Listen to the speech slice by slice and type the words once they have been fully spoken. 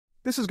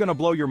This is gonna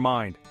blow your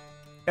mind.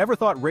 Ever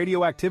thought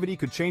radioactivity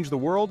could change the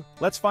world?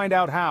 Let's find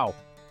out how.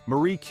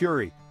 Marie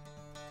Curie.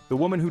 The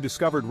woman who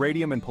discovered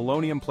radium and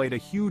polonium played a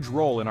huge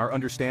role in our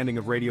understanding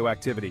of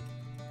radioactivity.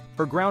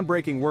 Her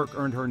groundbreaking work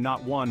earned her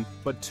not one,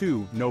 but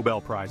two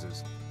Nobel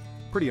Prizes.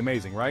 Pretty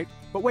amazing, right?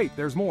 But wait,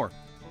 there's more.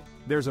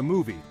 There's a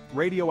movie,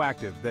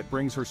 Radioactive, that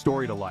brings her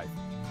story to life.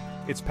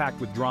 It's packed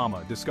with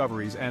drama,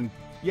 discoveries, and,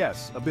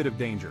 yes, a bit of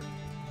danger.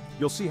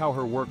 You'll see how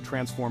her work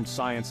transformed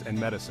science and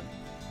medicine.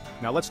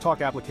 Now let's talk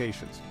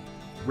applications.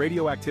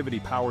 Radioactivity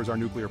powers our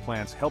nuclear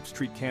plants, helps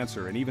treat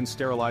cancer, and even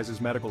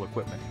sterilizes medical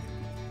equipment.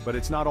 But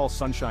it's not all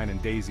sunshine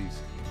and daisies.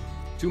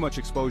 Too much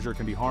exposure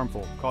can be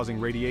harmful, causing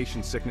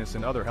radiation sickness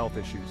and other health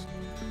issues.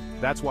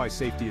 That's why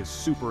safety is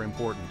super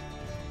important.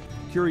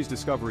 Curie's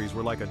discoveries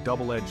were like a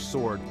double-edged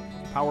sword,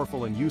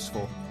 powerful and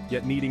useful,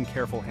 yet needing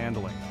careful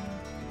handling.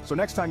 So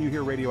next time you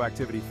hear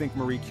radioactivity, think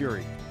Marie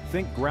Curie,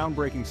 think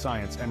groundbreaking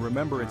science, and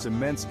remember its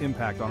immense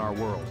impact on our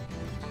world.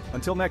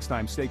 Until next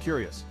time, stay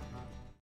curious.